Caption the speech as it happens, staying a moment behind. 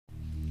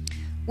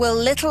Will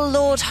little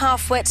Lord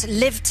Halfwit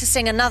live to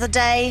sing another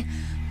day,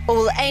 or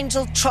will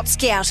Angel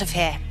Trotsky out of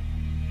here?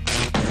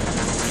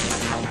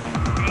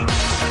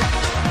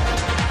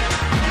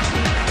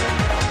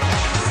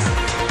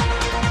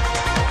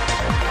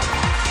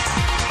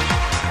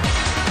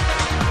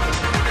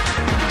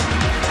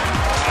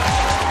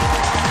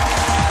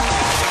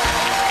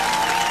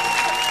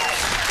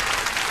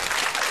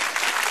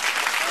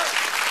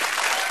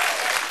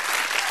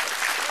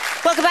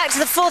 Welcome back to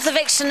the fourth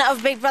eviction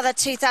of Big Brother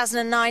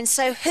 2009.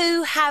 So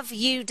who have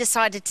you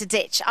decided to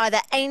ditch?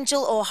 Either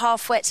Angel or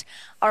Halfwit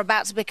are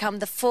about to become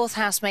the fourth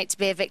housemate to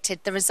be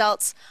evicted. The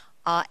results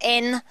are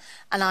in,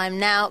 and I'm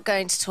now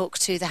going to talk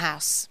to the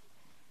house.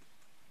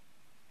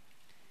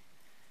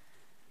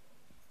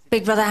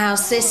 Big Brother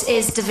house, this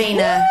is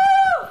Davina.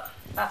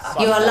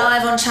 You are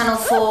live on Channel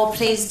 4.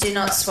 Please do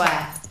not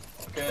swear.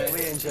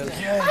 Okay.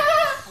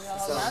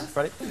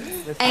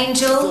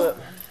 Angel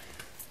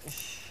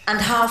and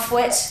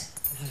Halfwit.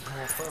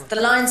 The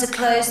lines are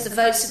closed, the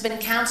votes have been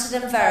counted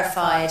and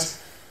verified,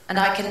 and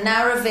I can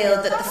now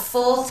reveal that the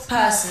fourth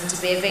person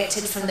to be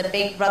evicted from the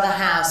Big Brother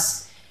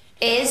house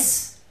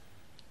is...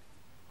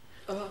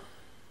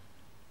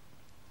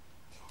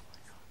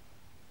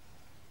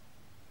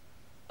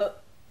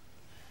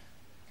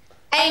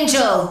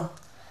 Angel!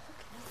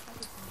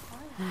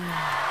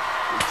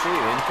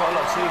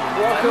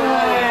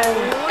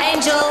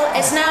 Angel,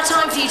 it's now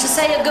time for you to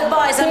say your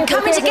goodbyes. I'm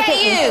coming to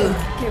get you!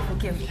 Careful.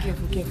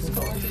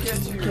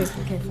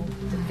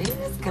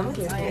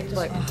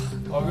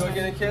 Are we going to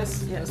get a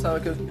kiss? Yeah. That's how I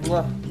could...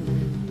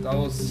 That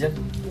was... Yeah.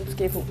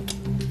 Careful.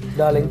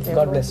 Darling,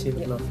 God bless you.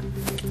 Love.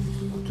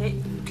 Okay.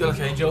 Good luck,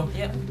 Angel.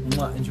 Yeah.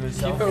 Enjoy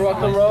yourself. Keep it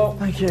rock and roll.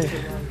 Thank you.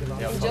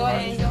 Enjoy,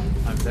 Angel.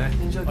 I'm there.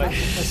 Enjoy.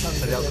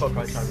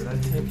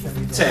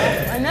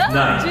 10, I know,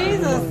 9,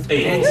 Jesus.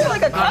 8, You look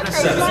like a cockroach.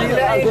 7,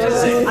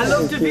 6, I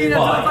love Davina,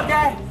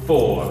 5,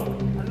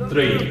 4,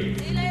 3,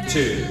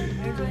 2,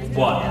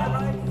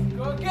 1.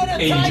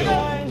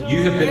 Angel,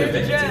 you have been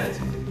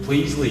evicted.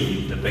 Please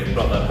leave the Big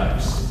Brother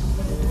house.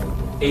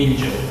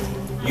 Angel,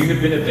 you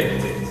have been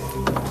evicted.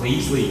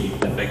 Please leave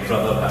the Big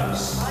Brother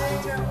house.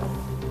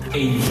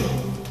 Angel,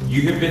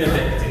 you have been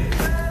evicted.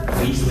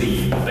 Please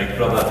leave the Big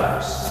Brother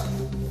house.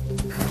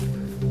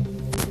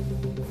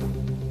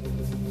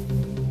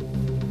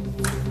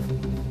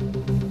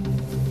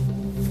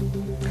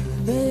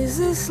 Is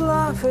this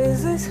love?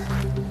 Is this...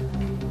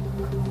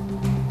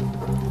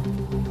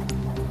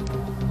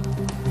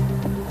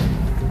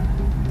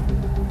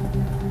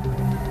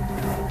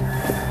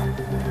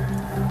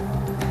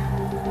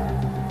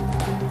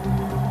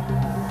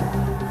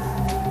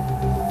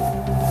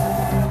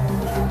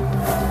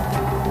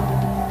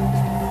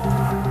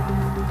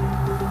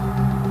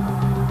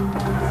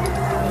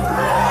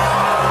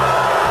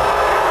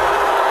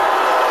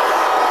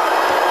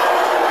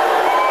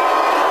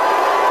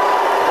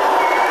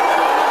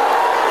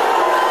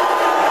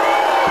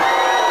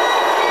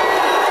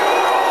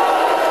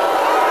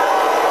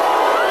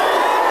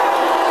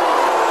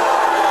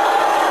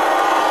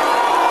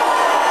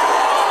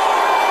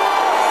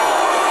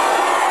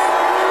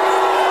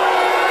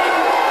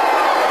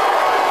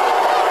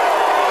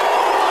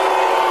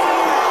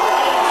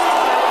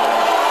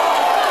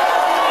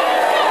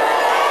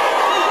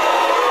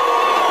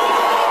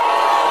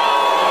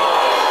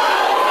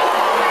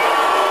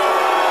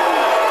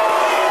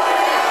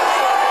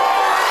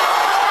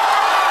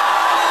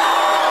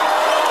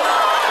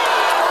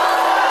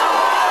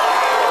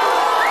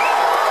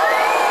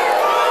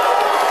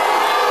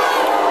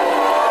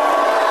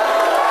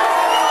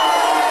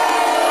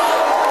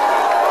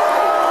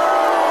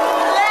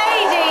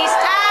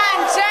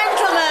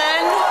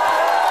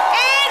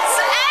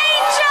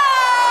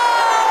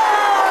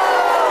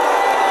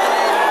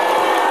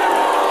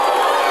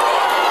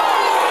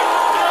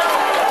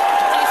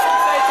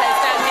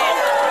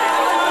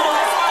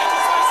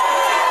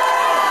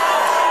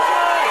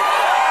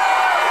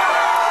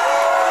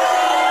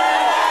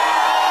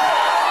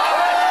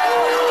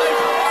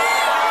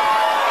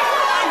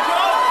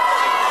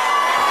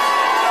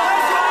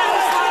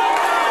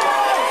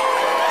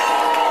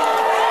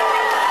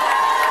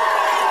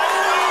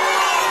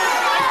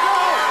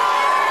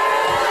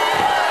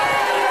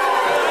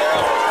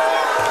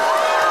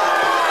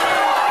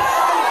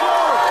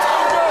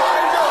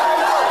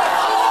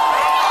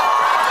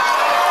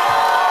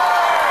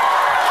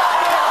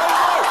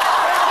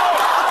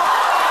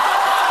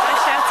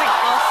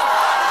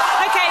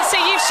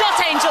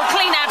 Angel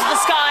clean out of the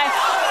sky.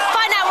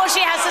 Find out what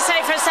she has to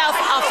say for herself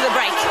after the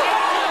break.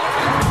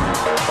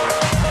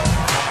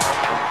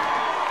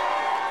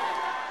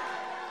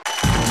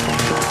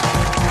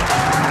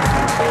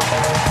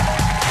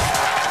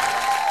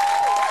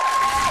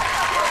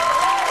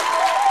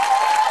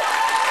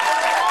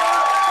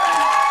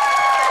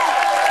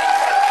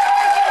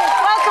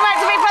 Welcome back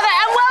to Big Brother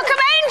and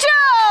welcome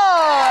Angel!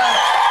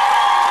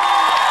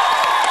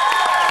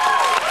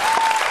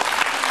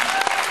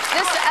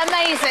 Just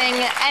amazing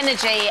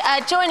energy.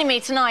 Joining me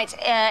tonight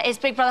is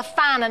Big Brother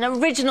fan and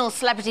original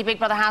celebrity Big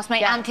Brother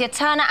housemate Anthea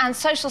Turner and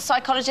social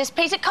psychologist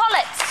Peter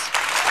Collett.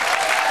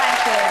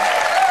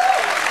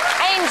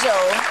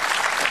 Angel,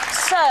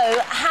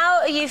 so how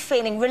are you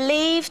feeling?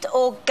 Relieved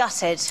or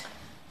gutted?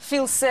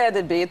 Feel sad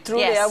a bit.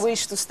 Truly, Yes. I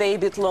wish to stay a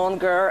bit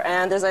longer.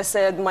 And as I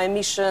said, my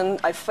mission,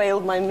 I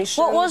failed my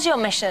mission. What was your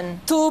mission?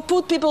 To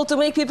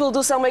make people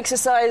do some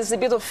exercise, a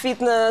bit of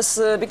fitness,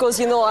 because,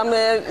 you know,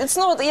 it's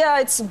not, yeah,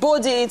 it's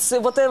body, it's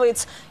whatever,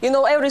 it's, you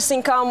know,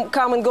 everything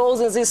come and goes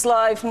in this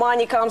life.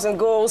 Money comes and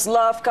goes,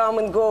 love comes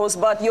and goes,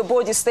 but your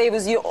body stays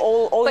with you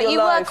all your life. But you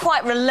were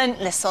quite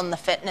relentless on the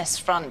fitness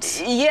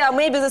front. Yeah,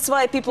 maybe that's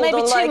why people Maybe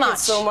don't too like much. it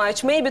so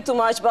much. Maybe too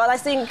much, but I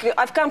think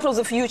I've come from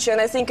the future, and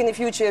I think in the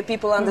future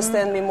people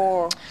understand me more.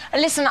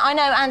 Listen, I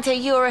know, Anthea,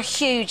 you're a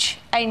huge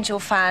Angel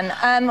fan.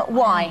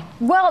 Why?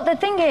 Well, the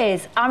thing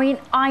is, I mean,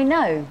 I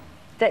know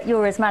that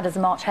you're as mad as a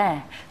March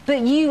hare, but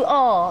you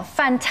are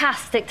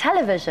fantastic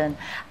television.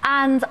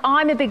 And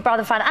I'm a Big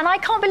Brother fan, and I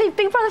can't believe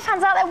Big Brother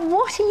fans out there,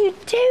 what are you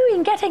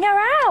doing getting her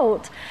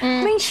out?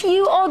 I mean,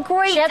 you are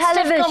great She had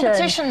television. stiff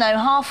competition, though.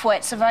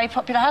 Halfwit's a very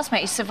popular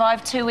housemate. He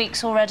survived 2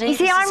 weeks already. You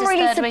see, This is I'm his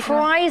really third week.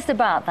 surprised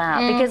about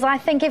that, because I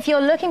think if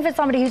you're looking for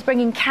somebody who's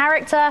bringing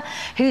character,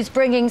 who's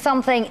bringing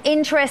something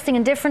interesting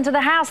and different to the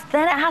house,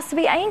 then it has to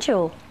be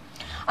Angel.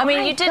 I mean,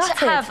 I'm you did gutted.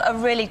 have a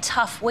really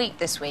tough week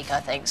this week, I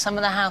think. Some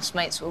of the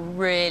housemates were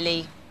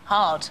really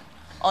hard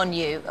on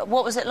you.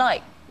 What was it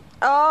like?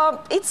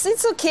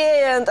 It's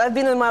okay, and I've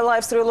been in my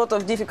life through a lot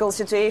of difficult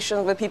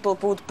situations where people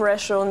put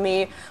pressure on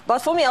me. But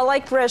for me, I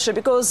like pressure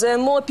because the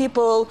more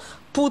people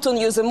put on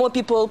you, the more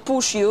people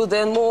push you,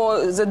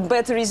 the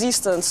better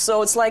resistance.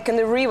 So it's like in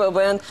a river,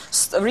 when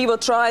a river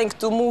trying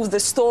to move the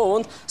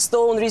stone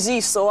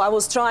resists. So I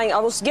was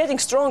getting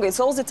stronger. It's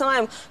all the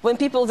time when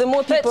the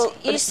more people...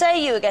 But you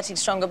say you were getting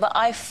stronger, but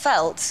I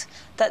felt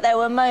that there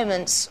were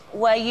moments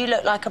where you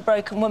looked like a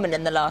broken woman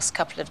in the last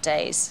couple of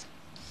days.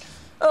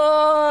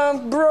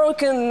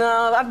 Broken.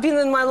 I've been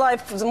in my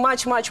life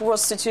much, much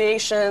worse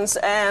situations,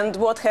 and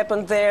what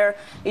happened there,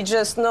 it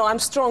just, no, I'm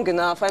strong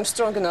enough. I'm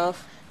strong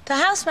enough. The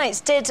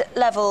housemates did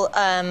level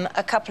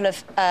a couple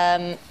of,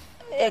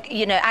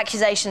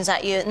 accusations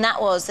at you, and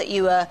that was that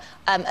you were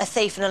a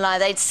thief and a liar.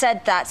 They'd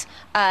said that,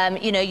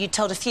 you'd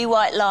told a few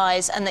white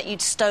lies and that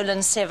you'd stolen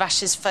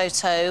Sirvash's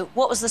photo.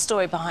 What was the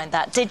story behind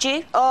that? Did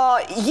you?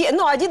 Yeah,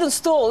 no, I didn't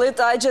steal it.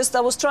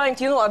 I was trying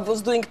to, I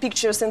was doing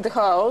pictures in the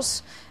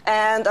house,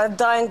 and I've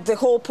done the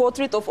whole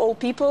portrait of all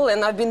people,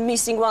 and I've been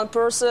missing one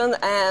person,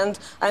 and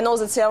I know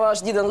that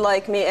Sirvash didn't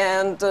like me,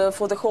 and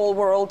for the whole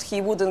world, he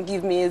wouldn't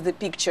give me the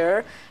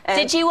picture. And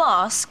Did you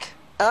ask?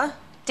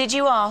 Did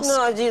you ask?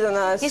 No, I didn't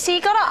ask. You see,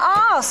 you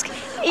gotta ask.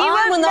 You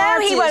won't know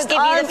he won't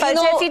give you the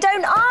photo if you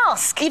don't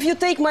ask. If you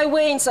take my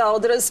veins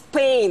out, there is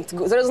paint.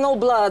 There is no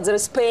blood. There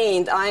is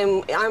paint.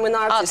 I'm an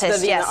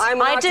artist. Yes.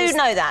 I do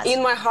know that.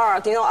 In my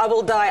heart, I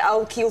will die. I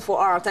will kill for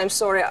art. I'm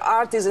sorry.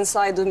 Art is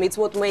inside of me. It's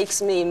what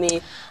makes me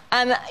me.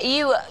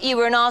 You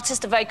were an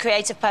artist, a very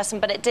creative person,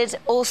 but it did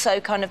also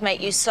kind of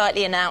make you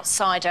slightly an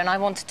outsider, and I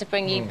wanted to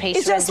bring you, Peter,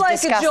 It's just in to like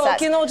a discuss joke,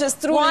 that. just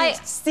through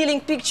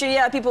stealing picture.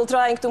 Yeah, people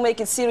trying to make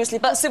it seriously.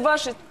 But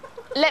Sirvash.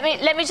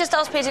 Let me just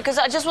ask Peter, because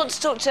I just want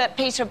to talk to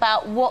Peter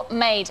about what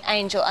made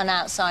Angel an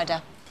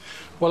outsider.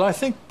 Well, I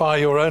think by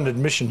your own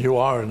admission, you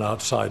are an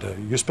outsider.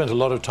 You spent a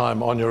lot of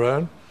time on your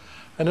own.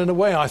 And in a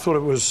way, I thought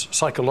it was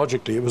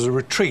psychologically, it was a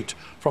retreat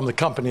from the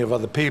company of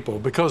other people,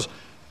 because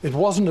it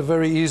wasn't a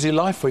very easy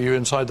life for you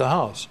inside the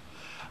house.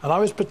 And I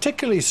was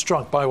particularly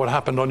struck by what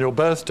happened on your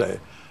birthday.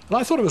 And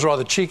I thought it was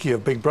rather cheeky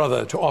of Big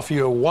Brother to offer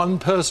you a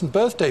one-person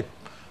birthday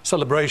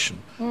celebration.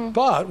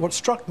 But what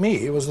struck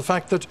me was the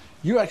fact that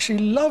you actually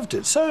loved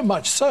it, so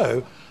much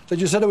so that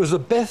you said it was the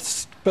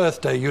best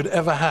birthday you'd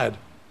ever had.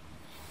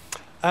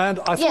 And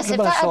I thought Yes, to if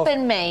that myself, had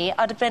been me,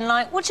 I'd have been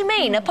like, what do you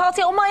mean, a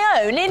party on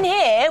my own, in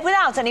here,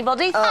 without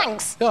anybody?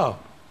 Thanks. yeah.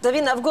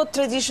 Davin, I've got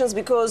traditions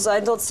because I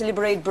don't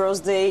celebrate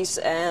birthdays,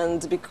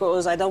 and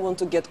because I don't want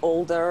to get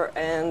older.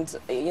 And,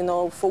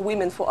 for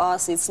women, for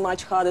us, it's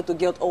much harder to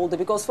get older.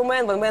 Because for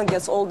men, when man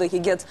gets older, he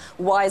gets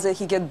wiser,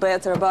 he gets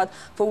better. But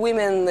for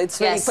women, it's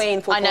very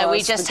painful. I know, for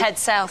we us just head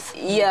south.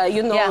 Yeah,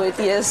 you know it,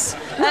 yes.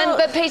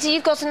 But, Peter,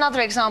 you've got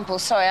another example.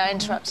 Sorry, I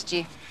interrupted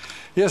you.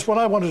 Yes, what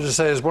I wanted to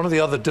say is one of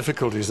the other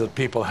difficulties that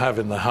people have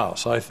in the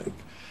house, I think,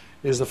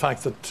 is the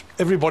fact that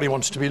everybody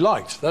wants to be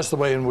liked. That's the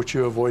way in which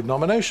you avoid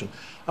nomination.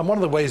 And one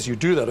of the ways you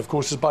do that, of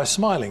course, is by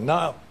smiling.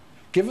 Now,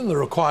 given the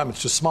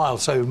requirements to smile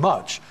so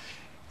much,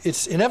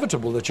 it's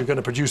inevitable that you're going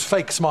to produce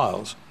fake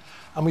smiles.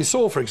 And we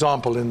saw, for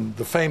example, in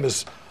the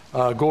famous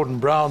Gordon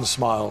Brown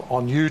smile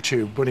on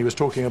YouTube when he was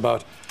talking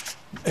about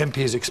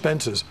MP's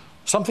expenses,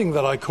 something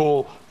that I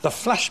call the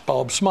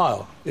flashbulb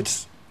smile.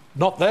 It's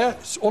not there,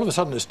 all of a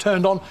sudden it's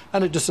turned on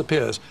and it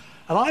disappears.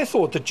 And I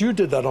thought that you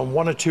did that on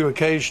one or two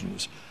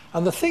occasions.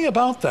 And the thing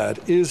about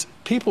that is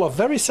people are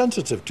very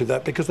sensitive to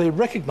that because they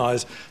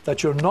recognise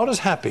that you're not as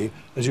happy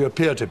as you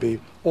appear to be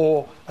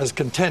or as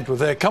content with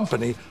their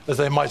company as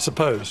they might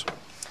suppose.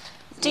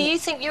 Do you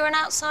think you're an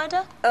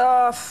outsider?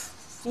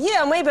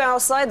 Yeah, maybe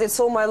outside. It's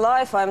all my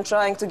life. I'm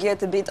trying to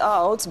get a bit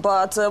out.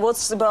 But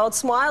what's about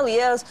smile?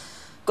 Yes.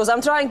 Because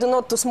I'm trying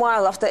not to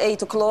smile after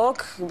 8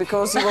 o'clock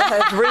because you will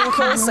have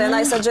wrinkles, and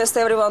I suggest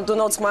everyone do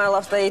not smile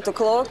after 8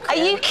 o'clock. Are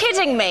you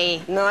kidding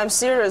me? No, I'm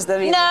serious,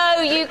 David.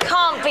 No, you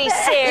can't be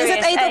serious. Is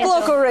it 8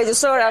 o'clock already?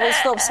 Sorry, I will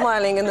stop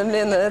smiling in a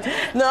minute.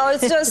 No,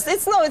 it's just,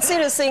 it's a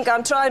serious thing.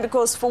 I'm trying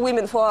because for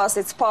women, for us,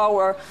 it's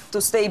power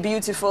to stay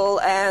beautiful,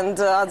 and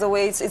other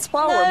ways, it's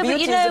power. No, beauty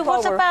but you know, is the power.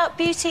 what about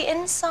beauty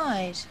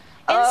inside?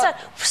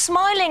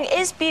 Smiling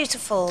is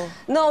beautiful.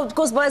 No,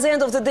 because by the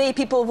end of the day,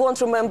 people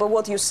won't remember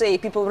what you say.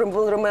 People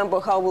will remember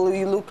how will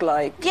you look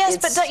like. Yes,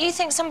 but don't you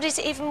think somebody's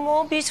even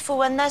more beautiful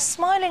when they're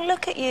smiling?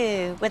 Look at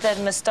you with a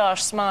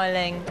moustache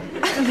smiling.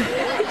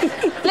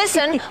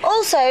 Listen,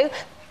 also,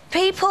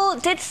 people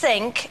did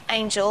think,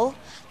 Angel,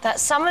 that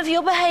some of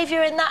your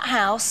behaviour in that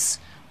house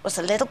was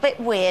a little bit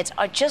weird.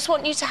 I just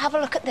want you to have a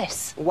look at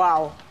this.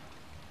 Wow.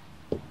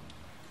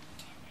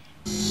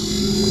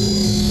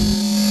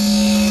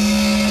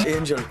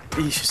 Angel,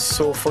 she's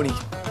so funny.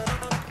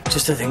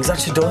 Just the things that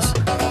she does.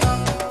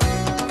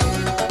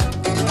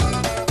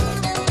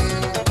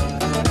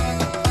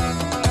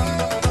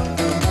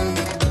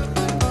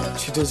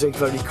 She does like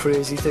very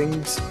crazy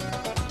things.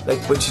 Like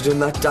when she's doing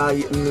that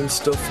dieting and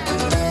stuff.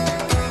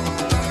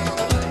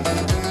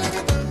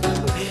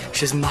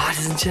 She's mad,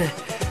 isn't she?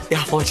 Yeah,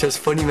 I thought she was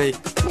funny, mate.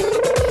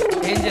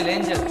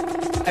 Angel,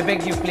 I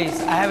beg you, please.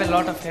 I have a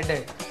lot of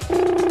headache.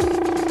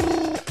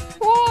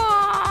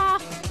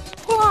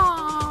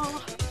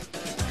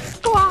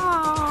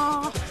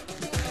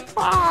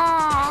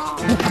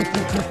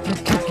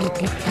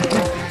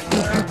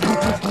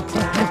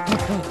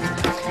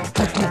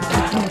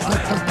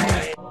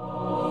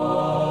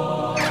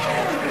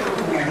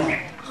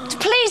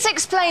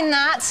 Explain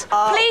that.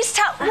 Please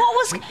tell. What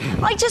was?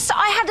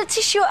 I had a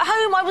tissue at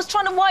home. I was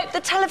trying to wipe the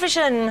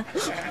television.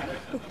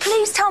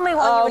 Please tell me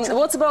what you were.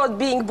 What's about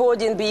being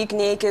body and being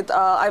naked?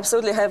 I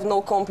absolutely have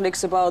no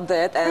complex about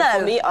that. And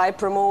for me, I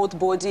promote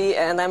body,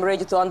 and I'm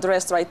ready to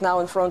undress right now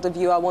in front of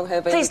you. I won't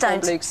have any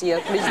complex. Yeah,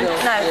 please don't.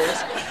 No.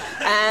 Yes.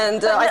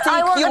 And I think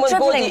I want human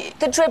body.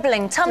 The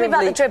dribbling. Tell me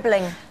about the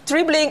dribbling.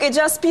 Dribbling is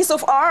just a piece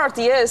of art,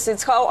 yes.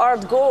 It's how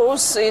art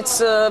goes.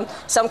 It's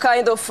some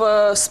kind of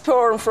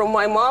sperm from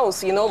my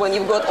mouth, you know, when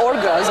you've got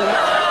orgasm.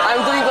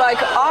 I'm doing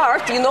like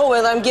art, you know,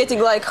 when I'm getting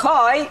like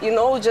high, you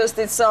know, just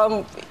it's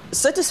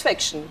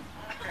satisfaction.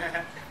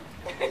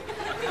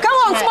 Come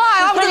on,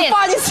 smile, I'm really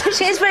funny.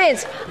 She's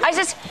brilliant.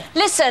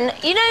 Listen,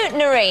 you know,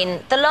 Noreen,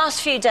 the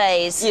last few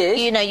days, yes.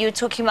 You know, you were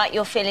talking about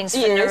your feelings for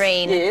yes,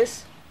 Noreen.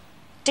 Yes.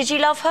 Did you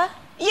love her?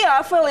 Yeah,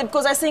 I felt it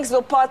because I think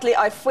so partly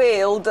I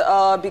failed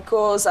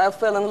because I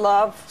fell in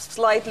love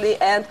slightly,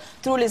 and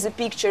truly the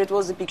picture, it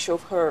was a picture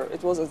of her.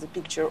 It wasn't the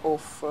picture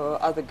of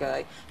other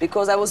guy.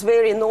 Because I was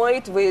very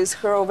annoyed with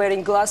her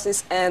wearing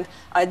glasses, and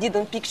I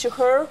didn't picture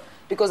her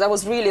because I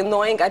was really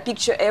annoying. I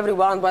picture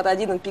everyone, but I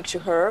didn't picture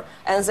her.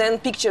 And then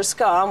pictures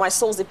come, I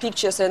saw the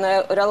pictures, and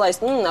I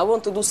realized, I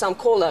want to do some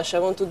collage, I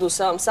want to do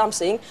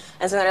something.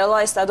 And then I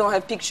realized I don't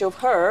have picture of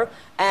her.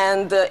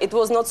 And it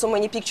was not so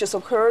many pictures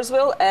of her as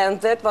well.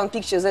 And that one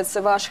picture that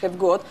Savage have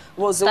got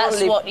was the only...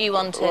 That's what you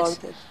wanted.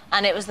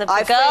 And it was the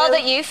girl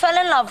that you fell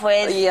in love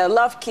with. Yeah,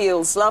 love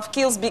kills. Love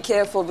kills, be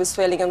careful with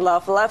falling in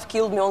love. Love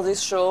killed me on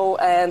this show,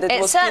 and it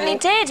was certainly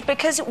did,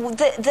 because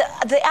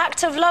the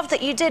act of love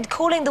that you did,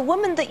 calling the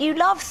woman that you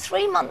love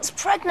 3 months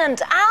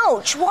pregnant,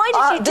 ouch, why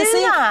did you do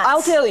that?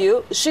 I'll tell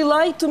you, she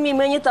lied to me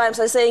many times.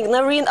 I saying,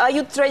 Noreen, are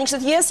you training? She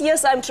said,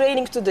 yes, I'm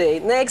training today.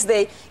 Next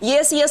day,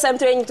 yes, I'm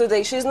training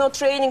today. She's not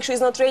training.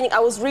 I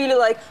was really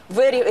like,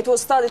 it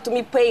was started to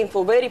me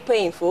painful, very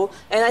painful.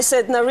 And I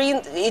said, Noreen,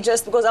 it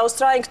just because I was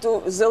trying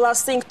to, the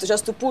last thing,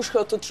 just to push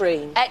her to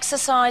train.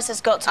 Exercise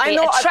has got to be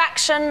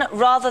attraction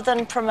rather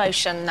than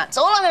promotion. That's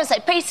all I'm going to say.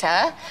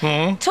 Peter,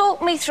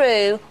 talk me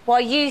through why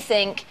you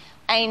think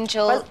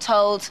Angel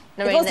told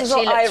Noreen that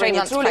she looked 3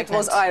 months pregnant. It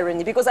was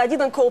irony, because I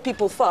didn't call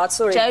people fat,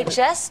 sorry. Joe,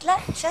 just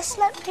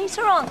let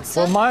Peter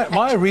answer. Well,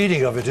 my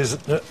reading of it is,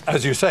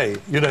 as you say,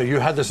 you know, you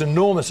had this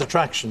enormous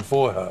attraction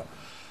for her.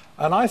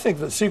 And I think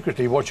that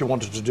secretly what you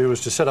wanted to do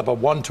was to set up a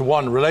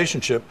one-to-one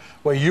relationship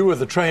where you were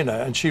the trainer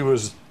and she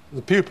was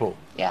the pupil.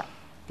 Yeah.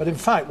 But in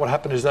fact, what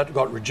happened is that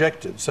got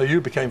rejected, so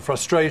you became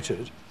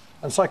frustrated.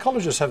 And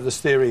psychologists have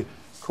this theory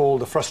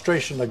called the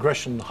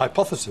frustration-aggression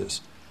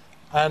hypothesis.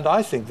 And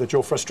I think that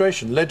your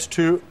frustration led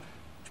to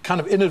kind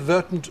of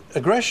inadvertent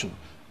aggression,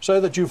 so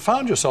that you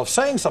found yourself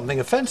saying something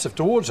offensive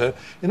towards her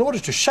in order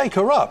to shake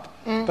her up,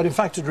 but in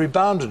fact it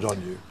rebounded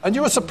on you. And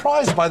you were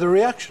surprised by the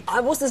reaction. I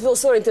was as well,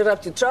 sorry to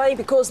interrupt you, trying,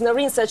 because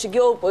Noreen's such a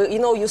girl, you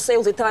know, you say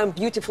all the time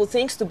beautiful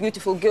things to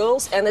beautiful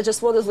girls, and I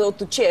just wanted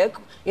to check,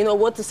 you know,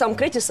 what some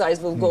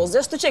criticized girls,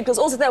 just to check, because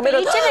all the time... But you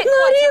did it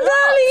Noreen,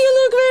 darling, you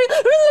look very...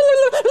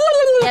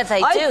 Yeah,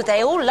 they do.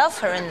 They all love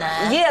her in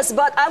there. Yes,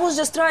 but I was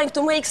just trying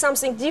to make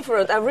something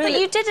different. But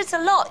you did it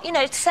a lot, you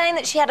know, saying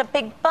that she had a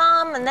big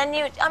bum, and then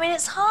I mean,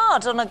 it's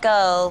hard on a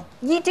girl.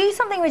 You do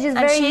something which is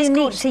very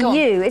unique to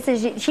you. It's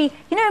you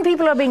know, when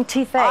people are being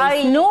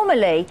two-faced,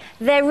 normally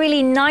they're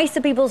really nice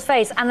to people's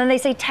face, and then they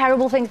say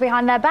terrible things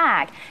behind their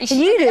back.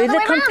 You do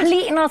the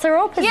complete and utter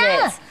opposite.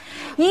 Yeah.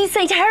 You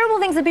say terrible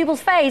things to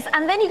people's face,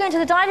 and then you go into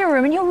the dining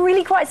room and you're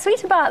really quite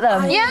sweet about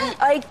them.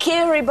 I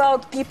care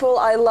about people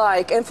I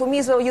like, and for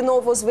me, so you know,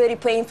 it was very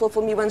painful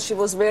for me when she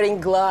was wearing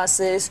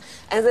glasses,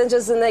 and then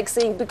just the next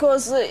thing,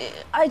 because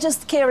I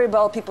just care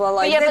about people I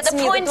like. But That's the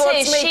me. point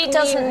That's is, what she make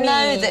doesn't me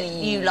know me. that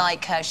you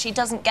like her. She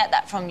doesn't get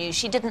that from you.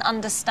 She didn't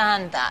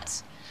understand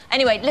that.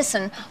 Anyway,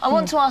 listen, I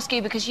want to ask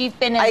you, because you've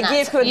been in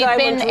gave her you've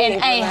been diamond in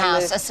ring a when I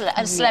house, left.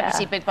 a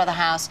celebrity Big Brother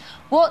house.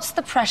 What's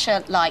the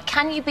pressure like?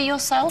 Can you be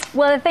yourself?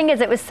 Well, the thing is,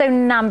 it was so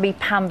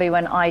namby-pamby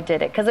when I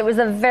did it, because it was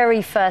the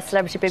very first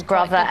Celebrity Big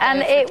Brother,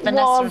 and it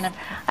was...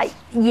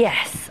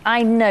 yes,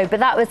 I know, but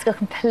that was a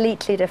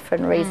completely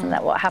different reason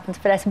than what happened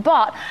to Vanessa.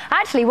 But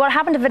actually, what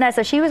happened to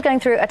Vanessa, she was going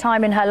through a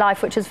time in her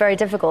life which was very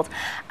difficult,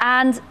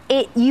 and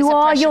you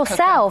are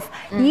yourself.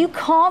 You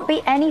can't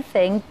be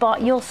anything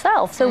but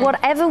yourself. So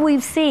whatever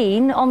we've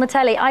seen on the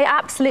telly, I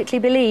absolutely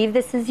believe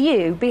this is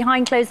you.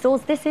 Behind closed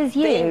doors, this is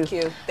you. Thank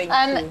you.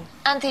 Thank you.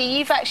 Anthony,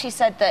 you've actually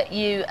said that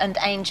you and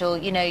Angel,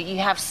 you know, you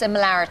have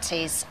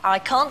similarities. I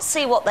can't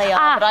see what they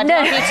are, but I'd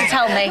love you to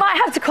tell me. Might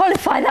have to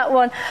qualify that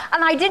one.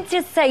 And I did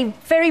just say,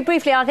 very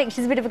briefly, I think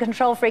she's a bit of a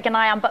control freak, and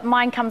I am, but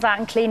mine comes out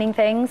in cleaning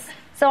things.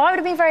 So I would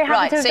have been very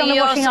happy to have done the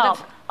washing up.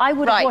 I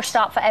would have washed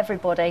up for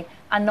everybody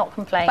and not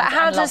complained. But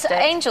how does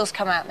Angel's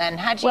come out then?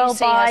 How do you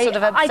see her sort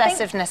of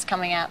obsessiveness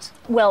coming out?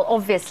 Well,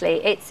 obviously,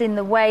 it's in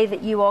the way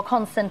that you are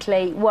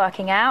constantly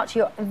working out.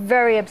 You're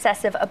very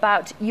obsessive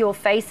about your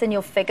face and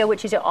your figure,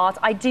 which is your art.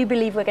 I do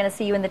believe we're going to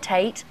see you in the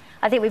Tate.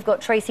 I think we've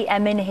got Tracy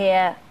M in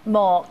here,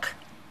 Mark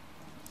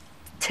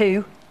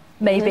 2,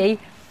 maybe.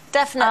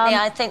 Definitely,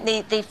 I think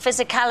the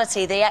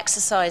physicality, the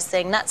exercise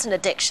thing, that's an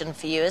addiction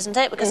for you, isn't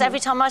it? Because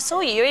every time I saw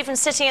you, you're even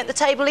sitting at the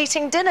table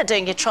eating dinner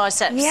doing your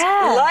triceps.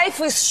 Yeah.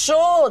 Life is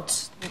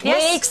short.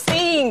 Yes. Make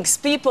things,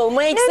 people.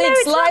 Make No, things.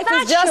 it's not Life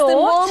that is just short. a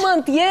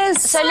moment.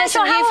 Yes. So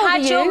listen, how you've old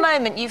had are your you?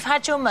 moment. You've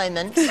had your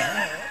moment.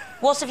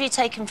 What have you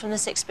taken from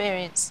this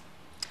experience?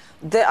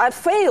 I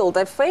failed.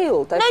 No,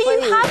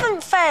 you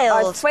haven't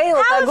failed. I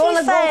failed. How I'm have gonna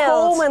you go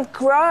failed? home and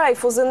cry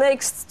for the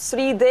next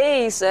 3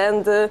 days,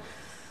 and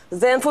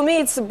then for me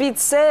it's a bit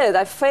sad.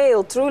 I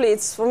failed. Truly,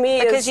 it's for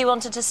me. Because you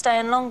wanted to stay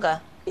in longer.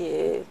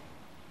 Yeah.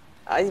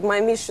 My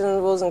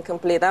mission wasn't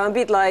complete. I'm a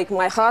bit like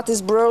my heart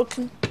is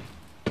broken.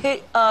 Who?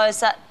 Oh,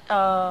 is that?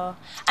 Oh.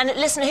 And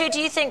listen, who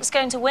do you think's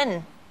going to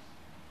win?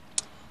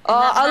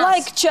 I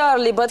like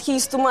Charlie, but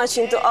he's too much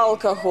into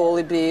alcohol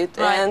a bit.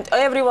 Right. And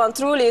everyone,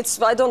 truly,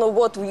 I don't know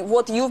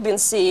what you've been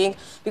seeing,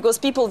 because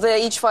people there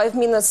each 5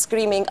 minutes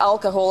screaming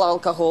alcohol,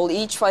 alcohol,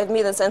 each 5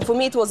 minutes. And for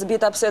me, it was a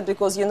bit upset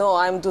because, you know,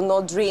 I do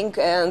not drink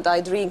and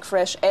I drink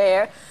fresh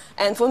air.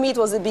 And for me, it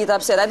was a bit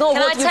upset. I don't know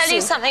what Can I tell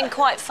you something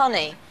quite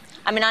funny?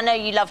 I mean, I know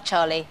you love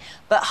Charlie,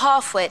 but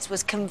Halfwit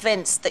was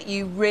convinced that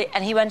you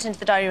and he went into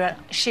the dining room,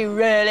 she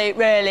really,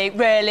 really,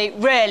 really,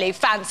 really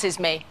fancies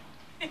me.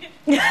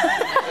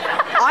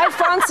 I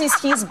fancy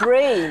his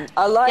brain.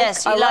 I like,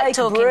 yes, you I like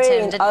talking brain. to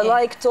him, didn't I you?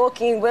 like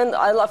talking.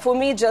 For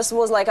me, just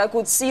was like I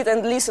could sit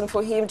and listen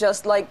for him,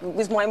 just like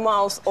with my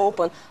mouth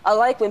open. I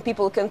like when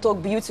people can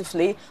talk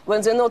beautifully,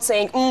 when they're not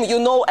saying you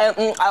know,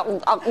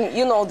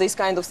 you know, this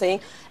kind of thing.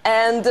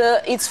 And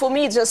it's for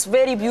me just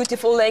very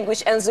beautiful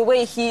language, and the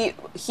way he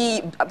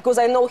because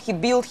I know he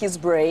built his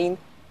brain.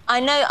 I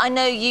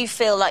know you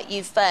feel like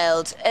you've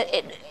failed.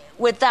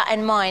 With that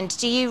in mind,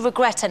 do you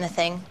regret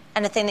anything?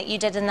 Anything that you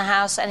did in the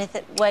house?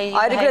 Anything where you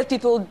I regret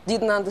people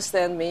didn't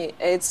understand me.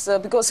 It's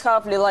because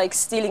hardly like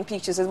stealing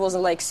pictures. It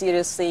wasn't like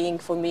serious thing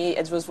for me.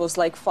 It was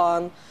like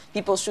fun.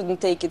 People shouldn't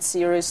take it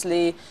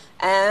seriously.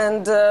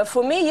 And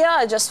for me, yeah,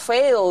 I just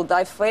failed.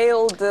 I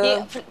failed.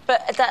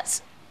 But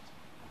that's.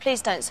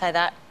 Please don't say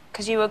that,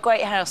 because you were a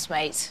great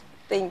housemate.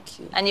 Thank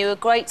you. And you were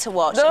great to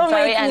watch. Don't and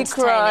very make me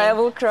entertaining. cry. I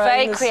will cry.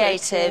 Very in a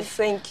creative. second.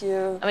 Thank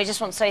you. And we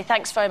just want to say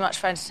thanks very much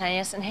for entertaining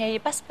us, and here are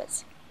your best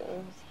bits.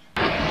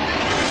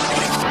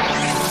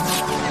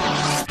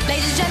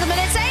 Ladies and gentlemen,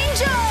 it's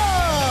Angel!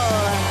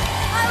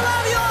 I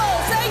love you all.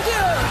 Thank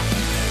you.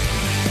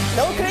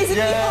 No crazy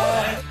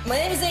people. My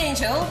name is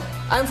Angel.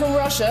 I'm from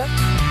Russia.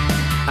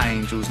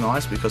 Angel's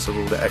nice because of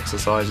all the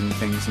exercising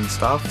things and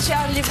stuff.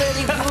 Charlie,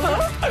 very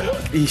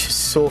good. He's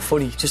so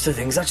funny, just the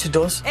things that she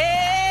does.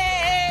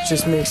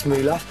 Just makes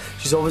me laugh.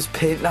 She's always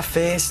painting her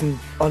face, and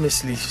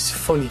honestly, she's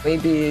funny.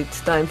 Maybe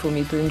it's time for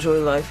me to enjoy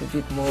life a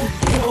bit more.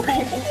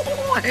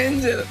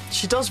 Angel.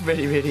 She does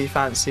really, really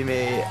fancy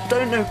me.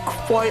 Don't know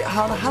quite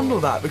how to handle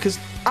that, because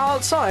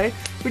outside,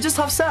 we just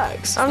have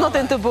sex. I'm not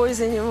into boys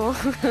anymore.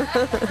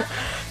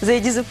 They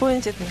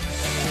disappointed me.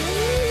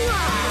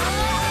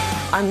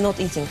 I'm not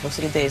eating for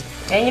 3 days.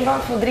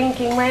 Anyone for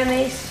drinking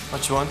mayonnaise?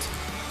 What you want?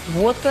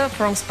 Water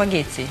from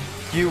spaghetti.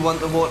 You want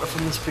the water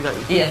from the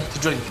spaghetti? Yeah. To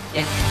drink?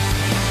 Yeah.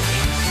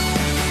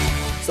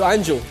 So,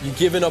 Angel, you've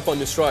given up on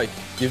your strike.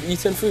 You've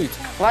eaten food.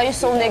 Why are you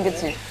so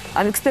negative?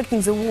 I'm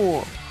expecting the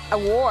war. a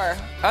war.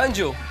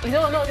 Angel,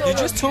 No. you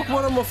just took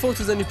one of my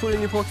photos and you put it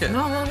in your pocket.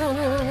 No.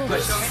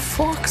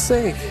 Fuck's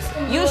sake.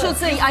 You should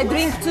say, I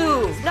drink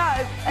too.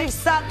 No, you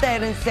sat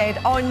there and said,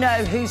 I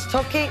know who's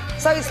took it.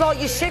 So it's like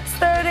your shit's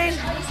stirring.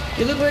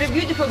 You look very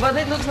beautiful, but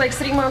it looks like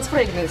 3 months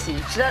pregnancy.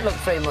 She don't look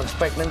 3 months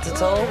pregnant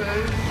at all.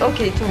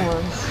 Okay, 2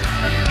 months.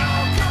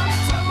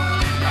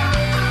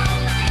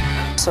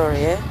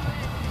 Sorry, yeah?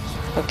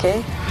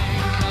 Okay?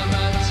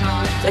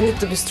 I need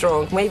to be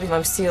strong. Maybe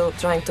I'm still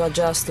trying to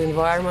adjust to the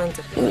environment.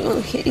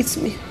 He hates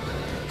me.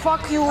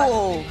 Fuck you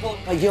all.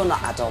 But you're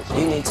not adult.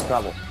 You need to grow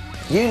up.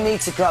 You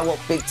need to grow up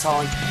big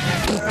time.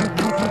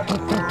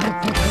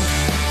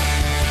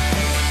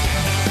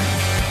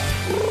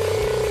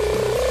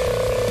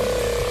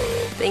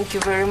 Thank you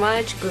very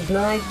much. Good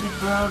night, big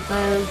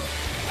brother.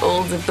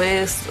 All the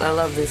best. I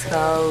love this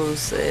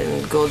house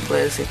and God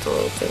bless it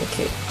all. Thank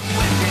you.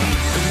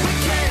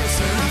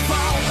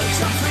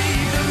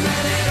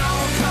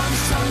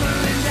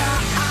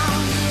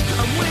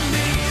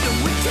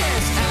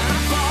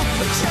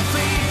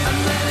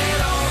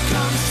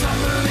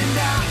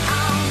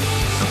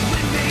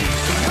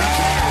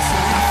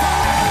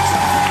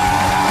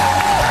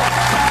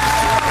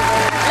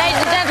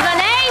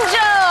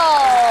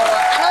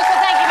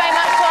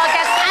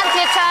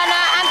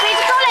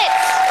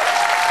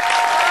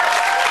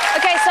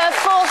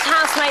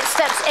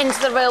 Steps into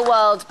the real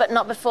world, but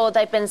not before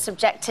they've been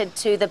subjected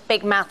to the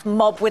big mouth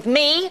mob with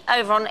me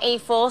over on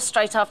E4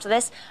 straight after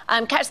this.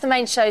 Catch the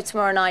main show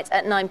tomorrow night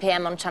at 9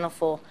 p.m. on Channel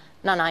 4.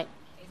 Night.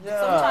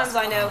 Sometimes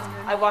I know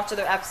I watch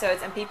other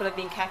episodes and people have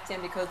been kept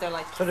in because they're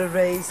like for a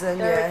reason,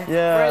 they're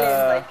yeah.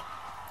 brilliant, like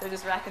they're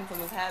just wrecking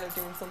someone's head or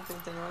doing something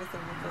to annoy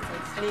them because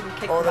like, and even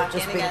kick or them they've back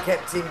just in been again.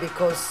 kept in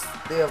because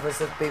the others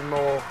have been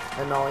more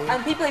annoying.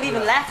 And people have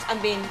even left and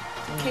been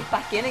kicked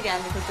back in again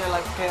because they're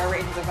like, okay, our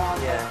ratings are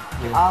gone. Yeah.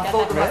 I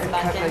thought they that would person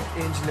have back kept in.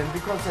 like Angel in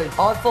because like,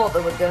 I thought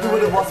they were going to. They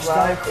would have watched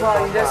that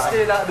crying that.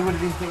 yesterday, that they would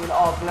have been thinking,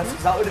 oh bless,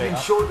 because that would have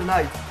been short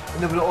tonight. And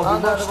they would have all I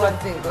been know watched the one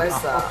thing, bless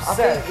that. I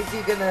think if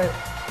you're going to,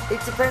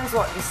 it depends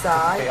what you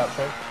say.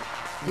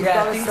 You've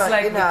got to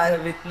say, you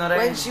know,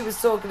 when she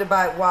was talking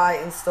about white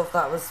and stuff,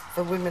 that was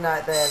for women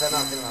out there, they're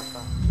not going to have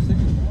that.